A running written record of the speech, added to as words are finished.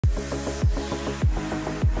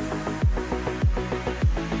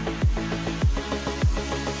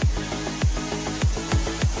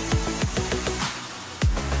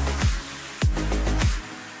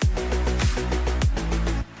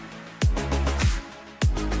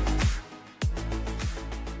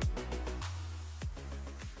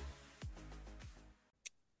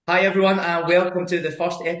Hi everyone, and welcome to the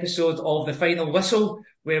first episode of the Final Whistle,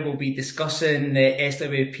 where we'll be discussing the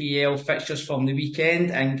SWPL fixtures from the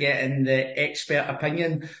weekend and getting the expert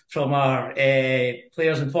opinion from our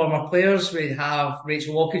players and former players. We have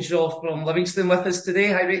Rachel Walkingshaw from Livingston with us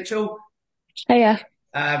today. Hi Rachel. Hiya.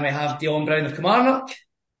 We have Dionne Brown of Kilmarnock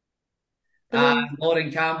and Hello.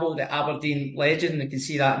 Loren Campbell, the Aberdeen legend. You can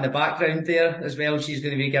see that in the background there as well. She's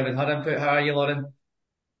going to be giving her input. How are you, Loren?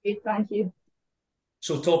 Good, thank you.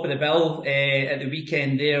 So top of the bill at the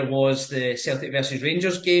weekend there was the Celtic versus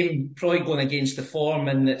Rangers game, probably going against the form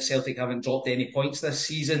in that Celtic haven't dropped any points this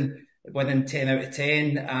season, winning 10 out of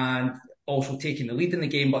 10 and also taking the lead in the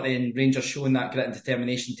game, but then Rangers showing that grit and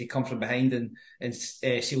determination to come from behind and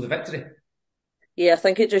seal the victory. Yeah, I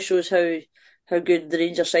think it just shows how good the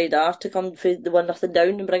Rangers side are to come for the 1-0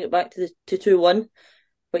 down and bring it back to the 2-1.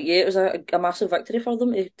 But yeah, it was a massive victory for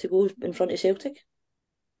them to go in front of Celtic.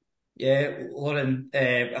 Yeah, Lauren,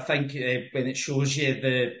 I think when it shows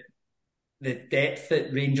you the depth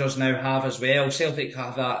that Rangers now have as well. Celtic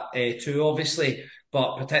have that too, obviously,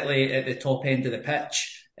 but particularly at the top end of the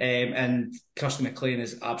pitch. And Kirsty McLean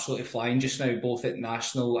is absolutely flying just now, both at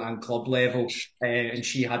national and club level. And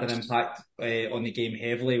she had an impact on the game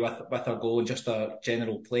heavily with her goal and just her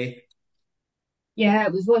general play. Yeah,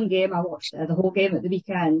 it was one game. I watched the whole game at the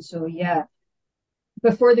weekend. So yeah,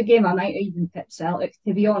 before the game, I might have even picked Celtic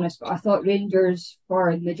to be honest. But I thought Rangers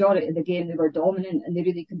for the majority of the game they were dominant and they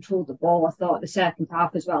really controlled the ball. I thought the second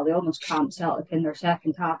half as well. They almost camped Celtic in their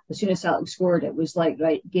second half. As soon as Celtic scored, it was like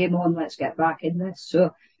right, game on. Let's get back in this.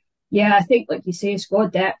 So yeah, I think like you say,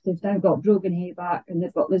 squad depth. They've now got Brogan Hay back and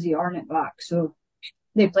they've got Lizzie Arnott back. So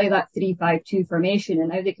they play that 3-5-2 formation and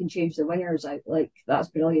now they can change the wingers out. Like that's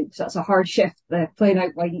brilliant. So that's a hard shift. Playing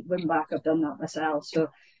out wing back, I've done that myself. So,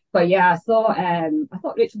 but yeah, I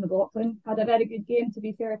thought Rachel McLaughlin had a very good game to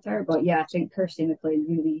be fair to her. But yeah, I think Kirsty McLean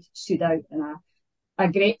really stood out and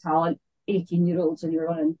a great talent. 18-year-olds and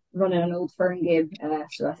you're running an old firm game.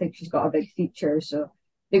 So I think she's got a big future. So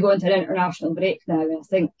they go into an international break now, and I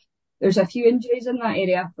think there's a few injuries in that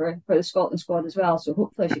area for the Scotland squad as well. So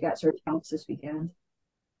hopefully she gets her chance this weekend.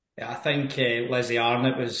 Yeah, I think Lizzie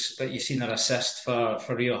Arnott was that you seen her assist for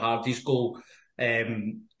Rio Hardy's goal.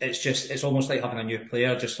 It's almost like having a new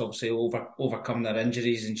player, just obviously overcome their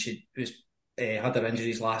injuries, and she was had her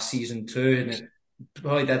injuries last season too, and it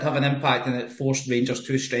probably did have an impact, and it forced Rangers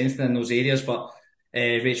to strengthen in those areas. But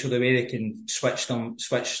Rachel, the way they can switch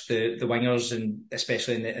the wingers, and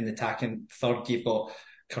especially in the attacking third, you've got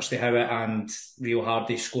Kirsty Howitt and Rio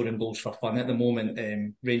Hardy scoring goals for fun at the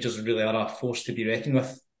moment. Rangers really are a force to be reckoned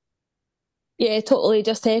with. Yeah, totally.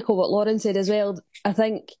 Just to echo what Loren said as well, I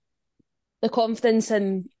think the confidence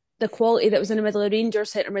and the quality that was in the middle of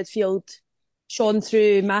Rangers centre midfield shone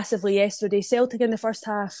through massively yesterday. Celtic in the first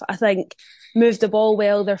half, I think, moved the ball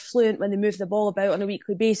well. They're fluent when they move the ball about on a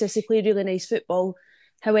weekly basis. They play really nice football.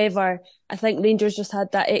 However, I think Rangers just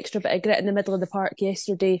had that extra bit of grit in the middle of the park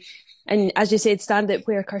yesterday. And as you said, standout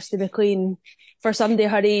player Kirsty McLean, for somebody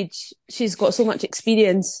her age, she's got so much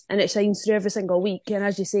experience and it shines through every single week. And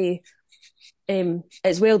as you say,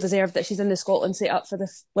 it's well deserved that she's in the Scotland set up for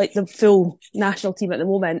the full national team at the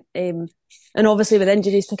moment. And obviously with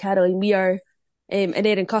injuries to Caroline Weir and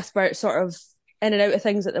Erin Cuthbert sort of in and out of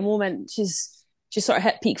things at the moment, she's sort of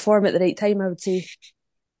hit peak form at the right time, I would say.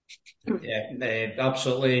 Yeah,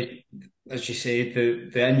 absolutely. As you say,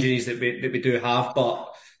 the injuries that we do have, but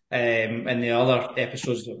in the other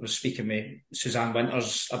episodes that was speaking with Suzanne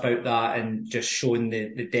Winters about that and just showing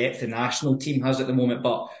the depth the national team has at the moment,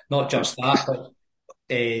 but not just that, but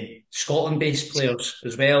Scotland-based players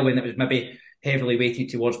as well, when it was maybe heavily weighted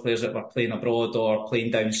towards players that were playing abroad or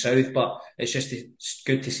playing down south. But it's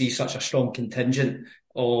good to see such a strong contingent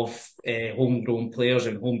of homegrown players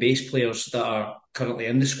and home-based players that are currently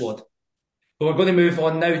in the squad. But we're going to move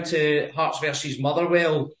on now to Hearts versus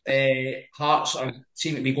Motherwell. Hearts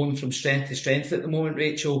seem to be going from strength to strength at the moment,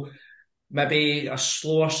 Rachel. Maybe a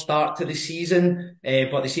slower start to the season,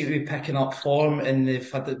 but they seem to be picking up form and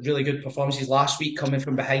they've had really good performances last week coming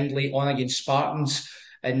from behind late on against Spartans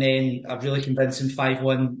and then a really convincing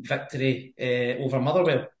 5-1 victory over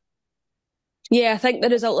Motherwell. Yeah, I think the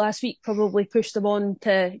result last week probably pushed them on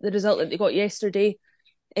to the result that they got yesterday.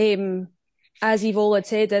 As Yvonne had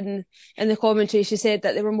said in the commentary, she said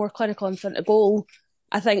that they were more clinical in front of goal.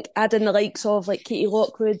 I think adding the likes of like Katie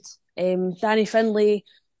Lockwood, Danny Finlay,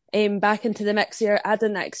 back into the mix here,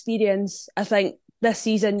 adding that experience. I think this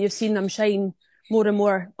season you've seen them shine more and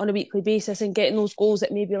more on a weekly basis and getting those goals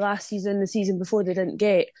that maybe last season, the season before they didn't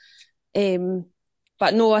get.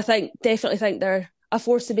 But no, definitely think they're a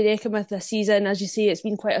force to be reckoned with this season. As you say, it's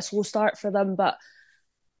been quite a slow start for them, but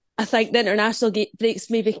I think the international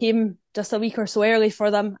breaks maybe came just a week or so early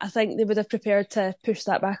for them. I think they would have prepared to push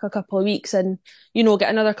that back a couple of weeks and, get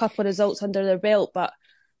another couple of results under their belt. But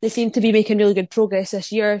they seem to be making really good progress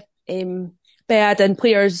this year by adding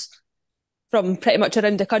players from pretty much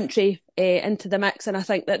around the country into the mix. And I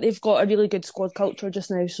think that they've got a really good squad culture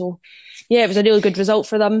just now. So, yeah, it was a really good result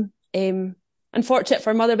for them. Unfortunate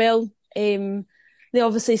for Motherwell. They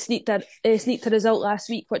obviously sneaked a result last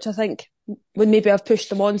week, which I think would maybe have pushed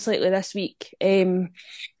them on slightly this week.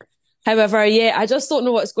 However, yeah, I just don't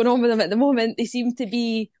know what's going on with them at the moment. They seem to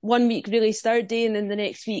be 1 week really sturdy and then the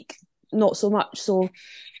next week not so much. So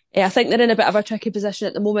I think they're in a bit of a tricky position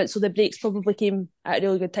at the moment. So the breaks probably came at a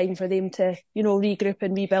really good time for them to, regroup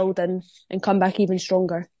and rebuild and come back even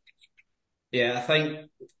stronger. Yeah, I think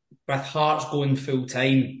with Hearts going full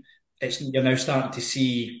time, you're now starting to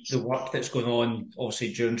see the work that's going on,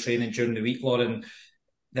 obviously during training, during the week, Loren,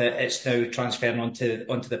 that it's now transferring onto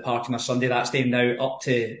the park on a Sunday. That's them now up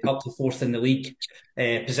to fourth in the league,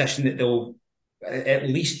 position that they'll at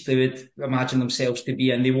least they would imagine themselves to be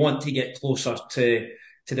in. They want to get closer to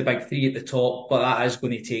the big three at the top, but that is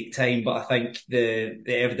going to take time. But I think the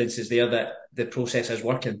evidence is there that the process is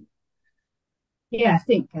working. Yeah, I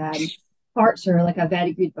think Hearts are like a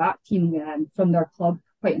very good back team from their club.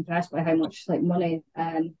 Quite impressed by how much money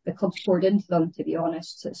the club's poured into them, to be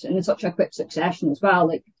honest. And in such a quick succession as well.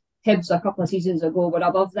 Like Hibs a couple of seasons ago were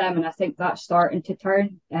above them, and I think that's starting to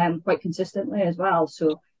turn quite consistently as well.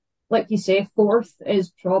 So, like you say, fourth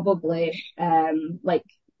is probably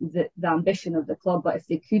the ambition of the club. But if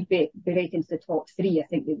they could break into the top three, I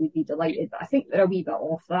think they would be delighted. But I think they're a wee bit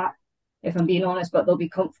off that, if I'm being honest. But they'll be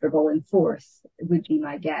comfortable in fourth, would be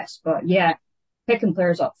my guess. But yeah, picking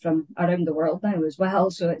players up from around the world now as well.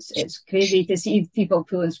 So it's crazy to see people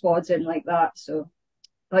pulling squads in like that. So,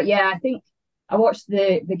 but yeah, I think I watched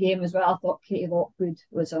the game as well. I thought Katie Lockwood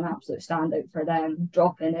was an absolute standout for them,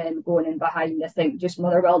 dropping in, going in behind. I think just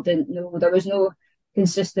Motherwell didn't know. There was no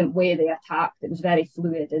consistent way they attacked. It was very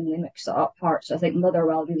fluid and they mixed it up parts. I think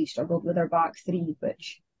Motherwell really struggled with their back three,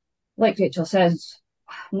 which, like Rachel says,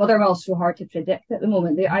 Motherwell's so hard to predict at the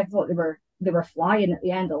moment. I thought they were flying at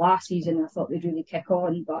the end of last season. And I thought they'd really kick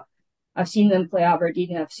on, but I've seen them play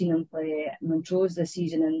Aberdeen and I've seen them play Montrose this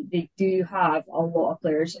season, and they do have a lot of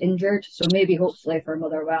players injured. So maybe, hopefully for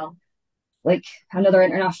Motherwell, like another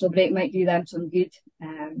international break might do them some good.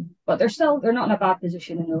 But they're not in a bad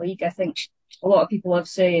position in the league. I think a lot of people have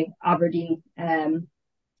said Aberdeen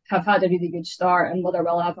have had a really good start and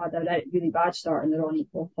Motherwell have had a really bad start and they're on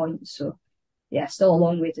equal points. So yeah, still a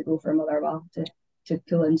long way to go for Motherwell to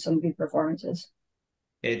pull in some good performances.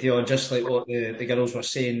 Yeah, Dionne, just like what the girls were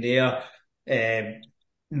saying there,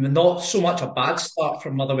 not so much a bad start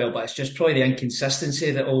from Motherwell, but it's just probably the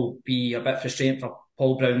inconsistency that will be a bit frustrating for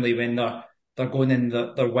Paul Brownlee when they're going in,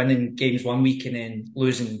 they're winning games 1 week and then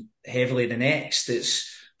losing heavily the next. It's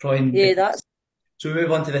probably So we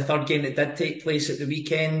move on to the third game that did take place at the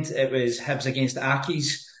weekend. It was Hibs against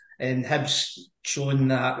Accies, and Hibs showing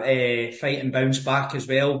that fight and bounce back as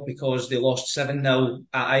well, because they lost 7-0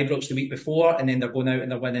 at Ibrox the week before, and then they're going out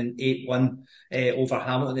and they're winning 8-1 over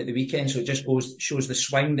Hamilton at the weekend. So it just shows the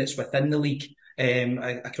swing that's within the league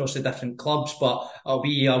across the different clubs. But it'll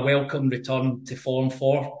be a welcome return to form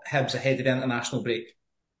for Hibs ahead of the international break.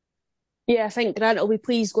 Yeah, I think Grant will be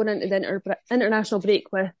pleased going into the international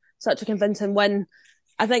break with such a convincing win.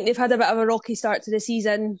 I think they've had a bit of a rocky start to the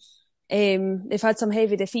season. They've had some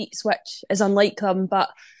heavy defeats, which is unlike them, but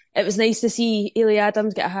it was nice to see Ellie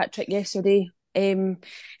Adams get a hat-trick yesterday.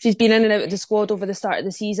 She's been in and out of the squad over the start of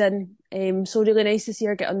the season, so really nice to see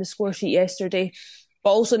her get on the score sheet yesterday.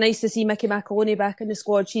 But also nice to see Mickey McAloney back in the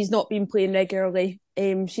squad. She's not been playing regularly.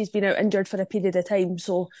 She's been out injured for a period of time,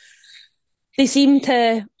 so they seem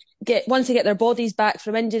to once they get their bodies back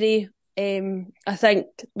from injury, I think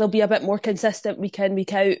they'll be a bit more consistent week in,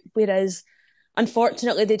 week out, whereas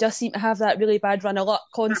unfortunately, they just seem to have that really bad run of luck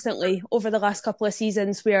constantly over the last couple of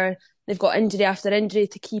seasons where they've got injury after injury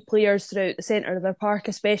to key players throughout the centre of their park,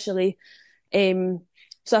 especially.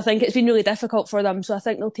 So I think it's been really difficult for them. So I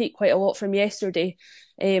think they'll take quite a lot from yesterday.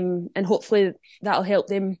 And hopefully that'll help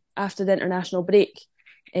them after the international break.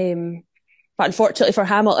 But unfortunately for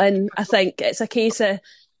Hamilton, I think it's a case of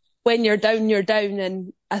when you're down, you're down.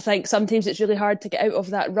 And I think sometimes it's really hard to get out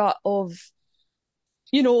of that rut of,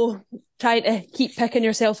 trying to keep picking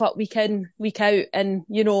yourself up week in, week out, and,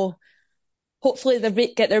 hopefully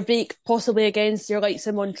they get their break possibly against your likes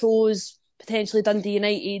of Montrose, potentially Dundee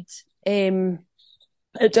United.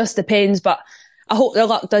 It just depends, but I hope their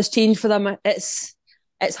luck does change for them. It's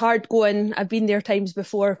hard going. I've been there times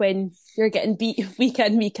before when you're getting beat week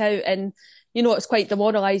in, week out, and it's quite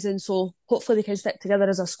demoralising. So hopefully they can stick together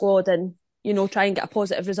as a squad and, try and get a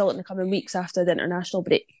positive result in the coming weeks after the international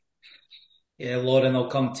break. Yeah, Loren, I'll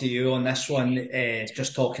come to you on this one.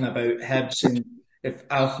 Just talking about Hibs, and if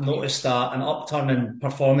I've noticed an upturn in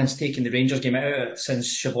performance taking the Rangers game out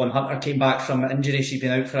since Siobhan Hunter came back from injury. She's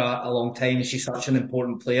been out for a long time, and she's such an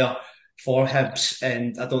important player for Hibs,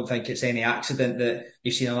 and I don't think it's any accident that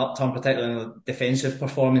you've seen an upturn, particularly in the defensive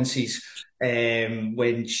performances,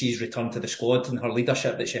 when she's returned to the squad and her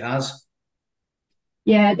leadership that she has.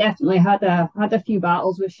 Yeah, definitely had a few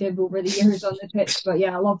battles with Shiv over the years on the pitch, but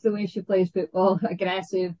yeah, I love the way she plays football.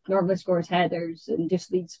 Aggressive, normally scores headers, and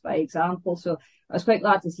just leads by example. So I was quite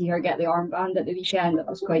glad to see her get the armband at the weekend. That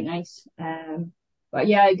was quite nice. But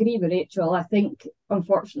yeah, I agree with Rachel. I think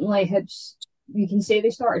unfortunately Hibs, you can say they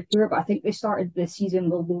started poor, but I think they started the season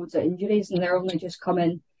with loads of injuries, and they're only just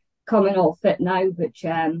coming all fit now, which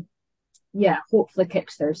hopefully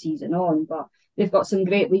kicks their season on. But they've got some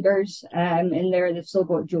great leaders in there. They've still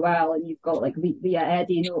got Joelle, and you've got like Leah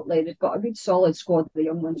Eddy and Oatley. They've got a good solid squad of the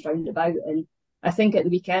young ones round about. And I think at the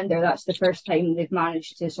weekend there, that's the first time they've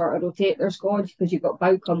managed to sort of rotate their squad, because you've got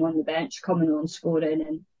Bowcom on the bench coming on scoring,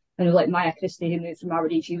 and I know like Maya Christie, who moved from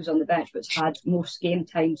Aberdeen, she was on the bench but's had most game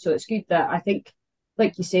time. So it's good that I think,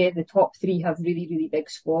 like you say, the top three have really, really big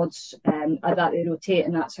squads that they rotate,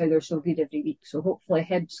 and that's how they're so good every week. So hopefully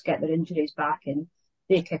Hibs get their injuries back and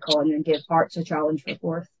they kick on and give Hearts a challenge for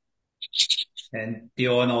fourth. And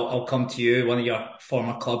Dionne, I'll come to you. One of your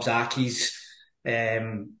former clubs, Accies,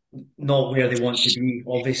 not where they want to be,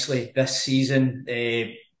 obviously, this season.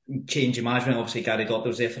 Change of management. Obviously, Gary Dotter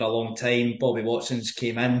was there for a long time. Bobby Watson's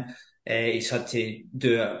came in. He's had to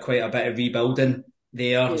do quite a bit of rebuilding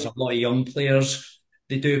there. Yeah. There's a lot of young players.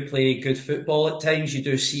 They do play good football at times. You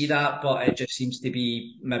do see that, but it just seems to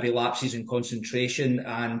be maybe lapses in concentration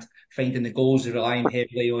and finding the goals. They're relying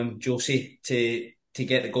heavily on Josie to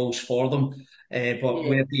get the goals for them. But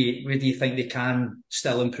where do you think they can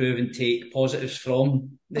still improve and take positives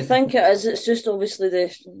from? I think it is. It's just obviously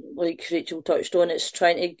like Rachel touched on, it's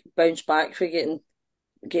trying to bounce back for getting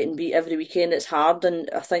beat every weekend. It's hard, and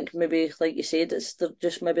I think maybe, like you said, they're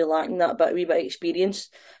just maybe lacking that wee bit of experience.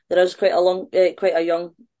 There is quite a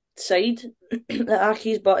young side at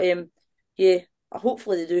Accies, but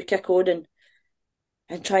hopefully they do kick on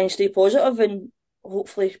and try and stay positive and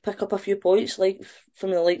hopefully pick up a few points like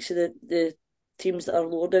from the likes of the teams that are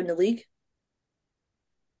lower down the league.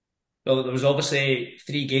 Well, there was obviously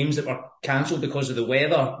 3 games that were cancelled because of the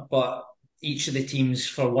weather, but each of the teams,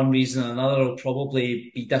 for one reason or another, will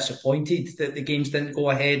probably be disappointed that the games didn't go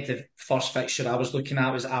ahead. The first fixture I was looking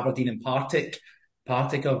at was Aberdeen and Partick.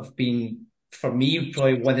 Partick have been, for me,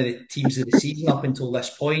 probably one of the teams of the season up until this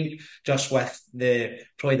point, just with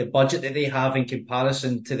probably the budget that they have in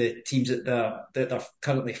comparison to the teams that they're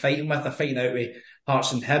currently fighting with. They're fighting out with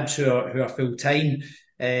Hearts and Hibs, who are full time.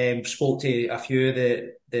 Spoke to a few of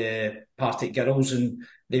the Partick girls, and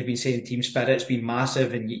they've been saying team spirit's been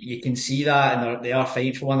massive, and you can see that, and they are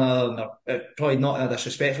fighting for one another, and they're probably not in a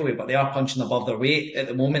disrespectful way, but they are punching above their weight at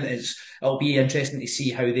the moment. It'll be interesting to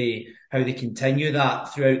see how they continue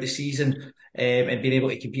that throughout the season, and being able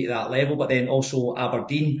to compete at that level. But then also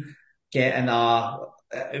Aberdeen getting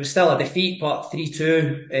it was still a defeat, but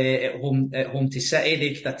 3-2 at home to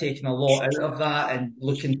City. They're taking a lot out of that and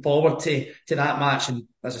looking forward to that match. And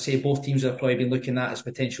as I say, both teams have probably been looking at as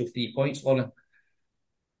potential 3 points, Loren.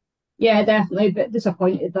 Yeah, definitely a bit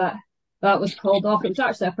disappointed that was called off. It was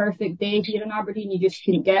actually a perfect day here in Aberdeen. You just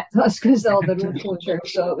couldn't get to us because of all the road closure.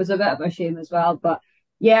 So it was a bit of a shame as well. But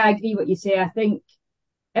yeah, I agree what you say. I think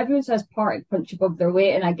everyone says Partick punch above their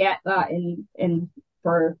weight, and I get that in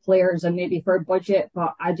for players and maybe for budget,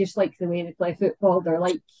 but I just like the way they play football. They're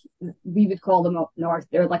like, we would call them up north,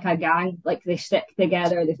 they're like a gang. Like, they stick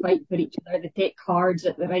together, they fight for each other, they take cards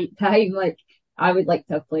at the right time. Like, I would like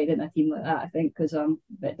to have played in a team like that, I think, because I'm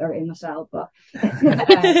a bit dirty myself, but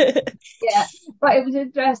yeah, but it was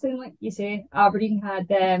interesting. Like you say, Aberdeen had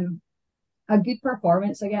a good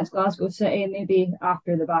performance against Glasgow City, and maybe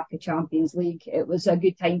after the back of Champions League it was a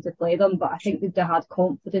good time to play them, but I think they'd have had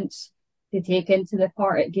confidence to take into the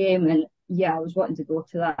Partick game. And yeah, I was wanting to go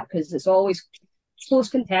to that because it's always close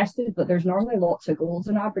contested, but there's normally lots of goals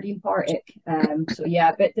in Aberdeen Partick. So yeah,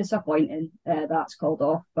 a bit disappointing that's called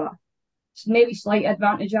off, but maybe slight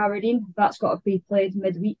advantage Aberdeen. That's got to be played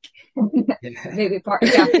midweek. Maybe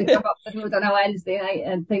Partick have to come up the road on a Wednesday night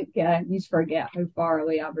and think you forget how far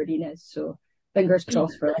away Aberdeen is. So fingers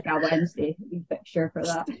crossed for like a Wednesday fixture for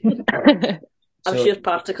that. I'm sure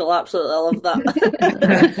Partick will absolutely love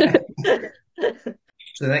that.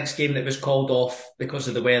 So the next game that was called off because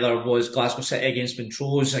of the weather was Glasgow City against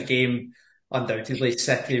Montrose, a game undoubtedly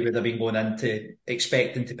City would have been going into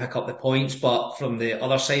expecting to pick up the points, but from the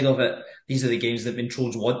other side of it, these are the games that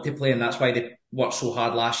Montrose want to play, and that's why they worked so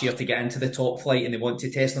hard last year to get into the top flight, and they want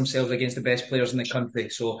to test themselves against the best players in the country.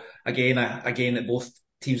 So again, that both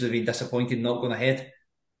teams have been disappointed not going ahead.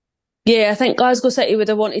 Yeah, I think Glasgow City would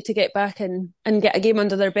have wanted to get back and get a game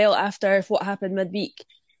under their belt after what happened midweek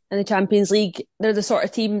in the Champions League. They're the sort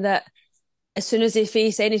of team that as soon as they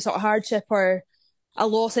face any sort of hardship or a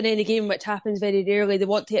loss in any game, which happens very rarely, they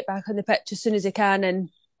want to get back on the pitch as soon as they can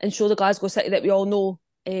and show the Glasgow City that we all know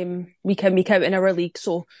week in, week out in our league.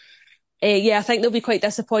 So, yeah, I think they'll be quite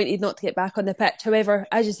disappointed not to get back on the pitch. However,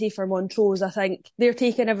 as you say, for Montrose, I think they're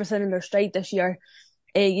taking everything in their stride this year.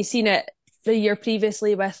 You've seen it the year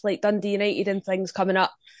previously with like Dundee United and things coming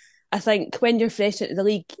up. I think when you're fresh into the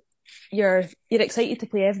league, you're excited to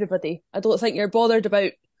play everybody. I don't think you're bothered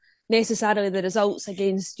about necessarily the results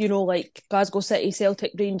against, like Glasgow City,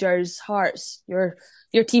 Celtic, Rangers, Hearts, your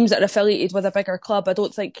teams that are affiliated with a bigger club. I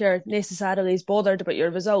don't think you're necessarily as bothered about your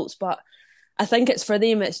results, but I think it's for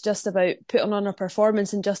them, it's just about putting on a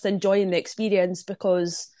performance and just enjoying the experience,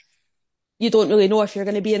 because you don't really know if you're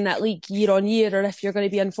going to be in that league year on year or if you're going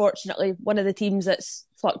to be, unfortunately, one of the teams that's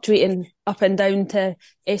fluctuating up and down to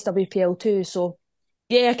SWPL 2. So,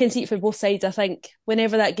 yeah, I can see it for both sides. I think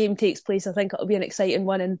whenever that game takes place, I think it'll be an exciting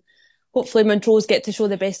one, and hopefully Montrose get to show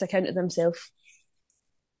the best account of themselves.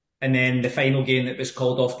 And then the final game that was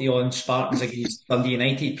called off, Dionne Spartans against Dundee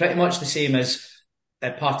United, pretty much the same as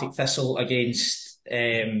Partick Thistle against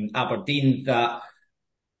Aberdeen, that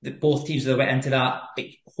both teams that went into that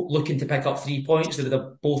looking to pick up 3 points, they would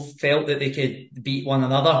have both felt that they could beat one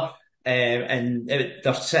another.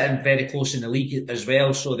 They're sitting very close in the league as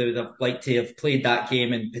well, so they would have liked to have played that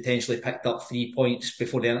game and potentially picked up 3 points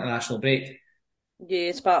before the international break.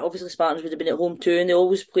 Yeah, obviously Spartans would have been at home too, and they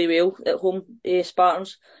always play well at home,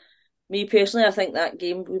 Spartans. Me personally, I think that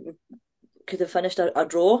game could have finished a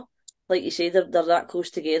draw. Like you say, they're that close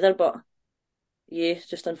together, but yeah, it's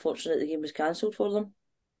just unfortunate the game was cancelled for them.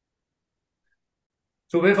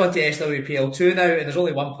 So we'll move on to SWPL 2 now, and there's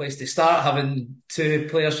only one place to start, having two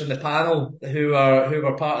players from the panel who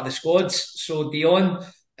were part of the squads. So Dionne,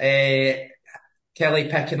 Kelly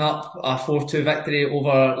picking up a 4-2 victory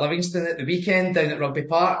over Livingston at the weekend down at Rugby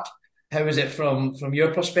Park. How was it from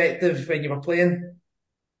your perspective when you were playing?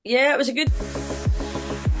 Yeah, it was a good.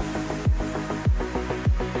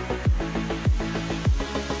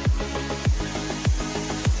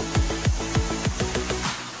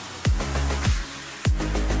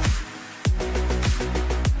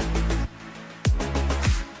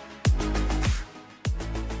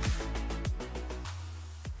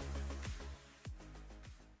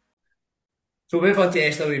 So we'll move on to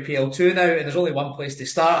SWPL 2 now, and there's only one place to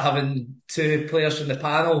start, having two players from the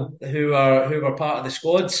panel who were part of the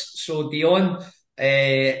squads. So Dionne,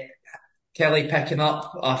 Kelly picking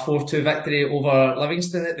up a 4-2 victory over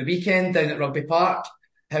Livingston at the weekend down at Rugby Park.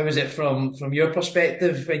 How was it from your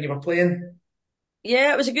perspective when you were playing?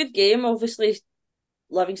 Yeah, it was a good game. Obviously,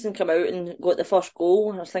 Livingston come out and got the first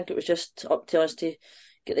goal. I think it was just up to us to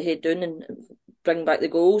get the head down and bring back the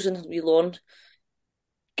goals, and we Loren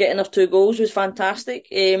getting our 2 goals was fantastic.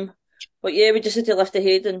 But yeah, we just had to lift the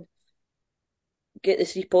head and get the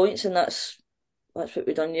 3 points, and that's what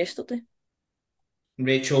we done yesterday.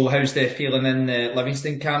 Rachel, how's the feeling in the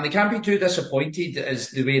Livingston camp? They can't be too disappointed as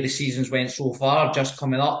the way the seasons went so far, just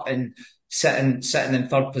coming up and sitting in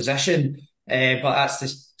third position. But that's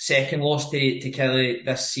the second loss to Kelly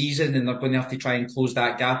this season, and they're going to have to try and close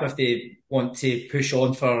that gap if they want to push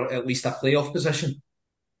on for at least a playoff position.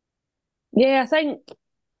 Yeah, I think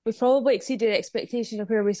we've probably exceeded expectations of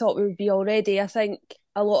where we thought we would be already. I think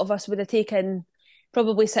a lot of us would have taken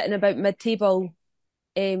probably sitting about mid-table,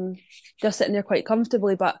 just sitting there quite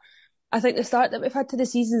comfortably. But I think the start that we've had to the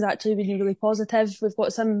season's actually been really positive. We've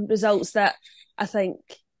got some results that I think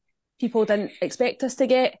people didn't expect us to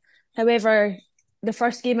get. However, the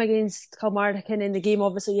first game against Kilmarnock and in the game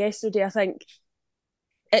obviously yesterday, I think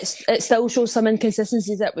it still shows some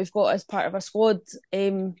inconsistencies that we've got as part of our squad.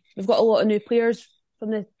 We've got a lot of new players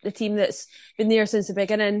from the team that's been there since the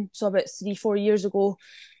beginning, so about 3-4 years ago.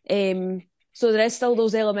 So there is still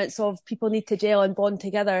those elements of people need to gel and bond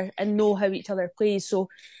together and know how each other plays. So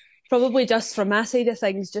probably just from my side of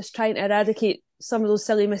things, just trying to eradicate some of those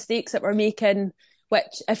silly mistakes that we're making,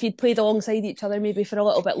 which if you'd played alongside each other maybe for a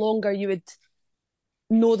little bit longer, you would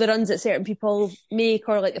know the runs that certain people make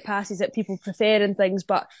or like the passes that people prefer and things.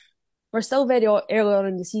 But we're still very early on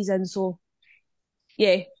in the season, so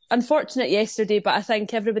yeah, unfortunate yesterday, but I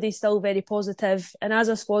think everybody's still very positive, and as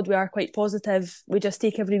a squad we are quite positive. We just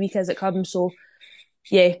take every week as it comes, so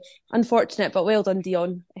yeah, unfortunate, but well done,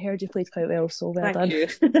 Dionne. I heard you played quite well, so well done.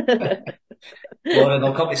 Thank you. Lauren,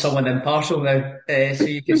 I'll come to someone impartial now, so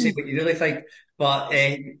you can say what you really think. But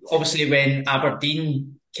obviously, when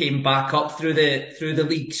Aberdeen came back up through the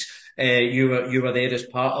leagues, you were there as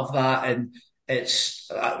part of that, and it's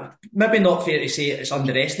maybe not fair to say it's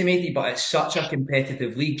underestimated, but it's such a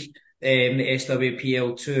competitive league, the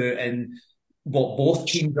SWPL two, and what both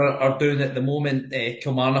teams are doing at the moment.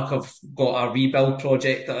 Kilmarnock have got a rebuild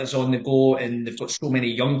project that is on the go, and they've got so many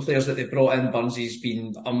young players that they've brought in. Burnsy's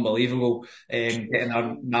been unbelievable, getting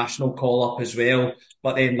a national call up as well.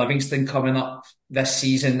 But then Livingston coming up this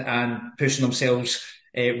season and pushing themselves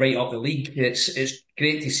right up the league. It's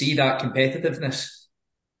great to see that competitiveness.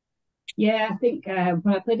 Yeah, I think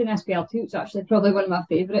when I played in SPL2, it's actually probably one of my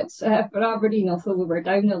favourites for Aberdeen. Although we were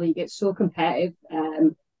down the league, it's so competitive.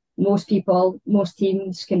 Most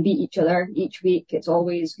teams can beat each other each week. It's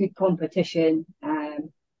always good competition.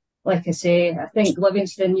 Like I say, I think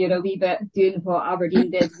Livingston, you're a wee bit doing what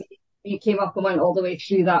Aberdeen did. We came up and went all the way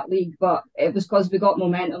through that league, but it was because we got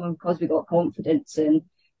momentum and because we got confidence. And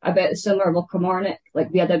I bet similar with Kilmarnock,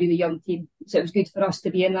 like we had a really young team. So it was good for us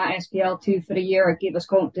to be in that SPL2 for a year. It gave us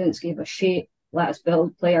confidence, gave us shape, let us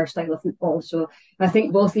play our style of football. So I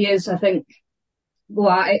think both of us, go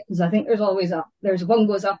at it, because I think there's one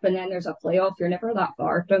goes up and then there's a playoff. You're never that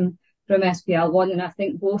far from SPL1, and I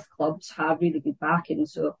think both clubs have really good backing.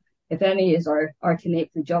 So if any is are to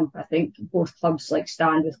make the jump, I think both clubs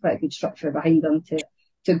stand with quite a good structure behind them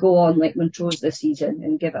to go on like Montrose this season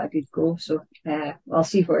and give it a good go. So I'll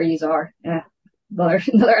see where these are. Another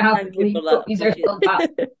half of the league. These are still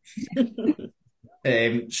back.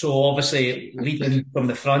 So obviously leading from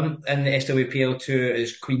the front in the SWPL2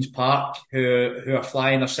 is Queen's Park, who are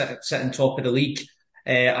flying, are sitting top of the league.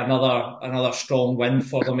 Another strong win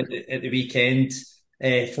for them at the weekend.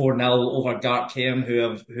 4-0 over Gartcairn,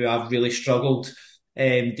 who have really struggled.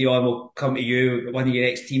 Dionne, will come to you. One of your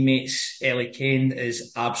ex-teammates, Ellie Kane,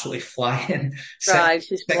 is absolutely flying. Right,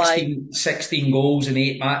 she's flying. 16 goals in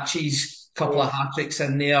 8 matches, couple of hat-tricks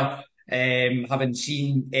in there. Having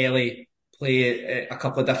seen Ellie play at a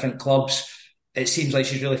couple of different clubs, it seems like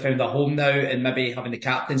she's really found a home now, and maybe having the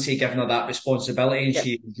captaincy giving her that responsibility, and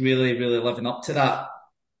she's really, really living up to that.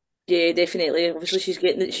 Yeah, definitely. Obviously, she's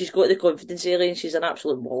got the confidence area, and she's an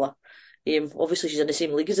absolute baller. Obviously, she's in the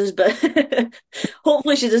same league as us, but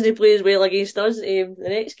hopefully she doesn't play as well against us the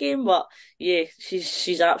next game. But yeah,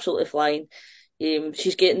 she's absolutely flying.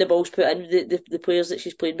 She's getting the balls put in the players that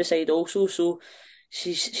she's playing beside also, so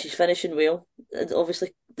she's finishing well. And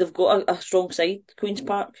obviously, they've got a strong side, Queen's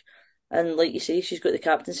Park, and like you say, she's got the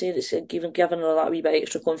captaincy that's giving her that wee bit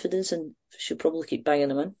extra confidence, and she'll probably keep banging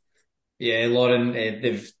them in. Yeah, Loren,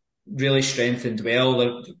 they've really strengthened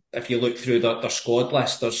well. If you look through their squad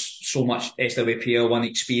list, there's so much SWPL1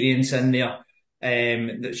 experience in there.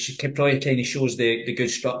 That she probably kind of shows the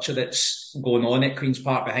good structure that's going on at Queen's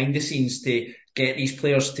Park behind the scenes to get these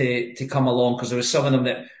players to come along, because there was some of them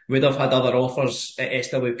that would have had other offers at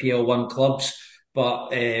SWPL1 clubs,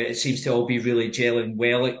 but it seems to all be really gelling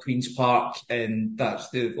well at Queen's Park, and that's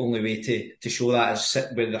the only way to show that is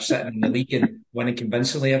where they're sitting in the league and winning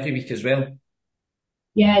convincingly every week as well.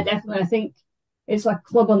 Yeah, definitely. I think it's a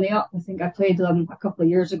club on the up. I think I played them a couple of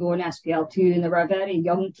years ago in SPL2, and they were a very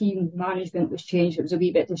young team. Management was changed. It was a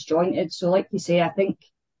wee bit disjointed. So like you say, I think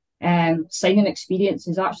signing experience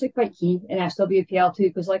is actually quite key in SWPL2,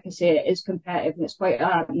 because like I say, it is competitive and it's quite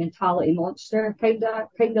a mentality monster kind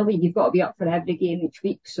of league. You've got to be up for every game each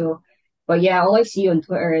week. So, but yeah, all I see on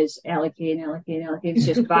Twitter is Ellie Kane. It's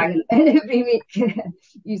just banging every week.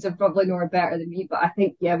 You've probably know her better than me, but I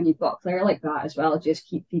think, yeah, when you've got a player like that as well, just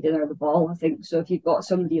keep feeding her the ball. I think so. If you've got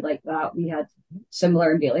somebody like that, we had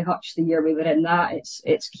similar in Bailey Hutch the year we were in that.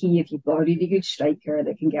 It's key if you've got a really good striker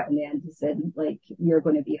that can get on the end of thing, like you're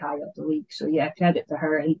going to be high up the league. So yeah, credit to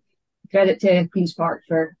her and credit to Queen's Park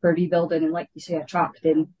for rebuilding and, like you say,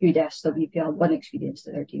 attracting good SWPL1 experience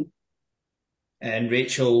to their team. And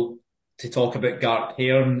Rachel, to talk about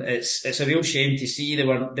Gartcairn, it's a real shame to see they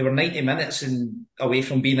were 90 minutes and away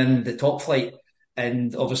from being in the top flight,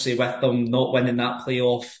 and obviously with them not winning that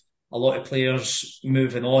playoff, a lot of players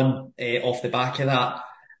moving on off the back of that,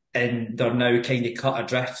 and they're now kind of cut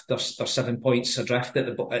adrift. They're 7 points adrift at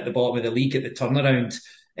the bottom of the league at the turnaround.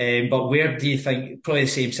 But where do you think, probably the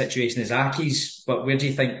same situation as Aki's, but where do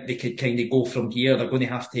you think they could kind of go from here? They're going to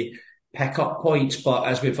have to pick up points, but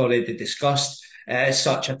as we've already discussed, it is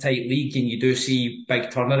such a tight league, and you do see big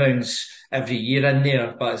turnarounds every year in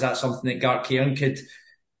there. But is that something that Gartcairn could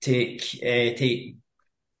take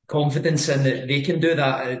confidence in, that they can do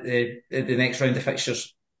that at the next round of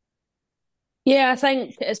fixtures? Yeah, I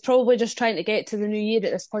think it's probably just trying to get to the new year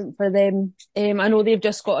at this point for them. I know they've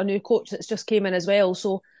just got a new coach that's just came in as well,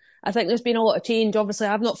 so I think there's been a lot of change. Obviously,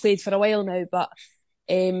 I've not played for a while now, but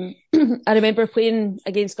um, I remember playing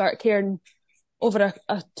against Gartcairn over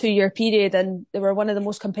a 2 year period, and they were one of the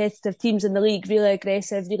most competitive teams in the league, really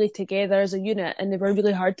aggressive, really together as a unit, and they were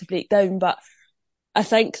really hard to break down. But I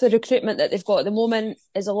think the recruitment that they've got at the moment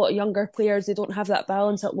is a lot of younger players. They don't have that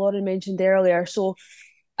balance that Loren mentioned earlier. So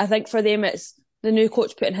I think for them, it's the new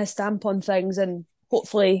coach putting his stamp on things, and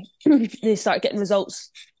hopefully they start getting results,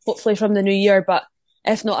 hopefully from the new year. But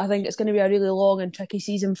if not, I think it's going to be a really long and tricky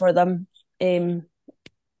season for them. Um,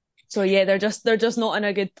 so yeah, they're just not in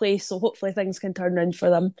a good place. So hopefully things can turn around for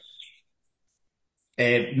them.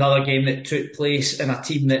 Another game that took place in a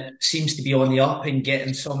team that seems to be on the up and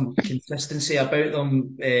getting some consistency about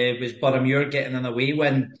them was Boroughmuir getting an away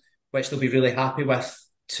win, which they'll be really happy with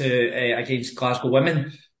to against Glasgow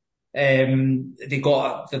Women. They're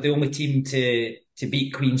the only team to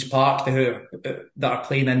beat Queen's Park that are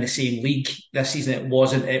playing in the same league this season. It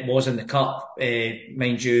was in the cup,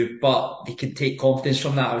 mind you, but they can take confidence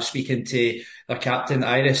from that. I was speaking to their captain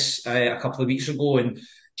Iris a couple of weeks ago, and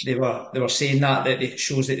they were saying that it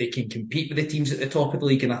shows that they can compete with the teams at the top of the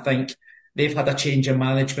league. And I think they've had a change in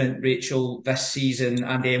management, Rachel, this season.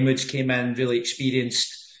 Andy Emwoods came in, really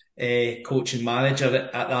experienced coach and manager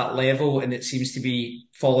at that level, and it seems to be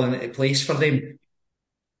falling into place for them.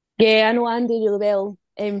 Yeah, I know Andy really well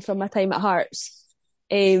from my time at Hearts.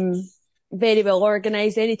 Um, Very well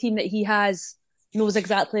organised. Any team that he has knows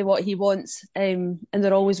exactly what he wants, and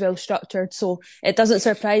they're always well structured. So it doesn't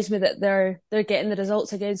surprise me that they're getting the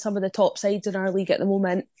results against some of the top sides in our league at the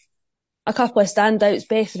moment. A couple of standouts: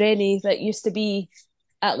 Beth Rennie, that used to be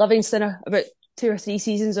at Livingston about 2 or 3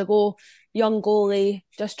 seasons ago. Young goalie,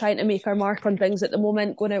 just trying to make her mark on things at the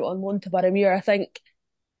moment, going out on loan to Boroughmuir. I think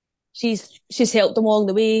she's helped them along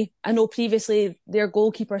the way. I know previously their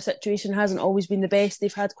goalkeeper situation hasn't always been the best.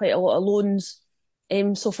 They've had quite a lot of loans.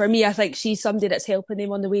 So for me, I think she's somebody that's helping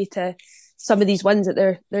them on the way to some of these wins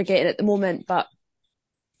that they're getting at the moment. But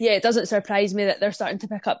yeah, it doesn't surprise me that they're starting to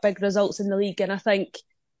pick up big results in the league. And I think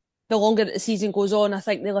the longer that the season goes on, I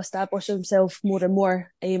think they'll establish themselves more and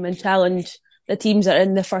more and challenge the teams that are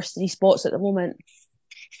in the first 3 spots at the moment.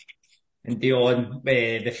 And Dionne,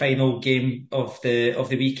 the final game of the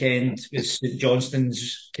weekend was St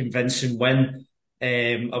Johnstone's convincing win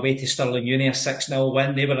away to Stirling Uni, a 6-0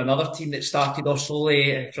 win. They were another team that started off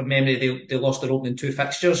slowly. From memory, they lost their opening 2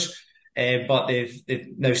 fixtures, but they've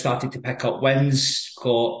now started to pick up wins.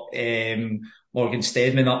 Got Morgan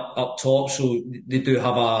Steadman up top, so they do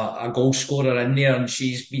have a goal scorer in there, and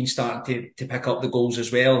she's been starting to pick up the goals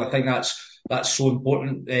as well. I think that's so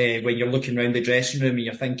important when you're looking around the dressing room and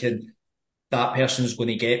you're thinking, that person's going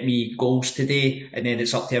to get me goals today, and then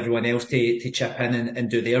it's up to everyone else to chip in and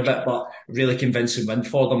do their bit. But really convincing win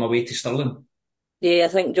for them away to Stirling. Yeah, I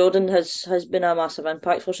think Jordan has been a massive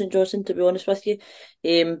impact for St Johnstone, to be honest with you.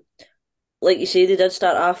 Like you say, they did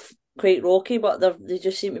start off quite rocky, but they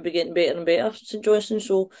just seem to be getting better and better, St Johnstone.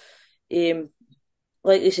 So,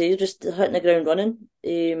 like you say, just hitting the ground running.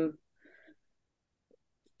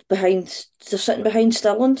 They're sitting behind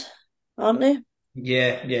Stirling, aren't they?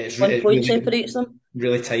 Yeah, it's, One it's point really separates them.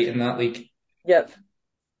 really tight in that league. Yep,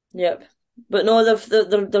 yep. But no,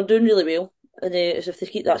 they're doing really well, and if they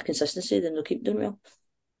keep that consistency, then they'll keep doing well.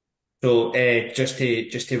 So just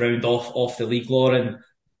to round off the league, Loren,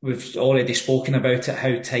 we've already spoken about it,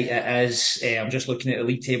 how tight it is. I'm just looking at the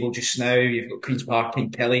league table just now. You've got Queen's Park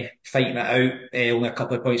and Kelly fighting it out. Only a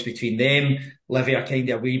couple of points between them. Livy are kind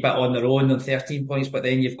of a wee bit on their own on 13 points, but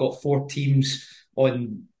then you've got 4 teams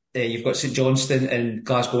on. You've got St Johnstone and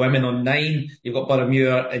Glasgow Women on 9. You've got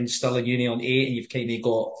Boroughmuir and Stirling Uni on 8, and you've kind of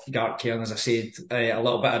got Gartcairn, as I said, a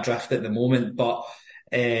little bit adrift at the moment, but.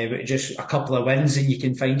 Just a couple of wins and you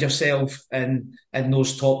can find yourself in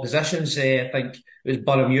those top positions. I think it was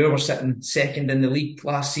Boroughmuir were sitting second in the league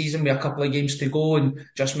last season with a couple of games to go and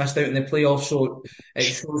just missed out in the playoffs. So it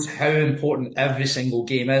shows how important every single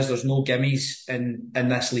game is. There's no gimmies in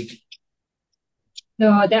this league.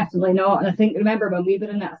 No, definitely not. And I think, remember when we were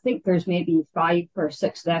in it, I think there's maybe 5 or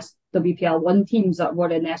 6 SWPL1 teams that were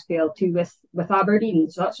in SPL2 with Aberdeen.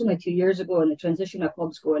 So that's only 2 years ago, and the transition of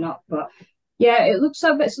clubs going up. But yeah, it looks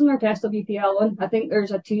a bit similar to SWPL1. I think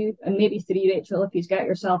there's a 2 and maybe 3, Rachel, if you get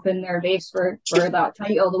yourself in their race for that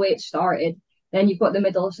title the way it started. Then you've got the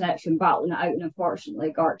middle section battling it out, and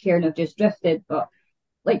unfortunately, Gartcairn have just drifted. But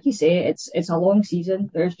like you say, it's a long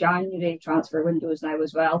season. There's January transfer windows now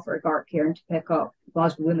as well for Gartcairn to pick up.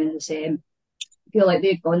 Glasgow Women the same. I feel like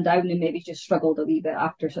they've gone down and maybe just struggled a wee bit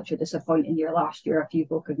after such a disappointing year last year. A few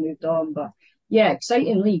folk have moved on, but Yeah,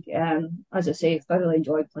 exciting league. As I say, thoroughly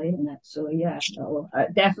enjoyed playing in it. So yeah,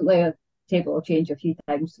 definitely a table will change a few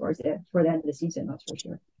times toward the end of the season. That's for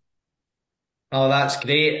sure. Oh, that's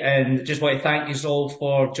great. And just want to thank you all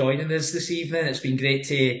for joining us this evening. It's been great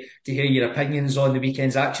to hear your opinions on the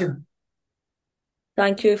weekend's action.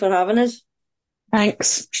 Thank you for having us.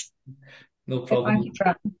 Thanks. No Thank you, problem.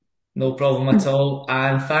 Fran. No problem at all.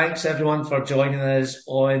 And thanks everyone for joining us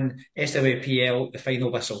on SWPL, The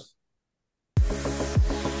Final Whistle.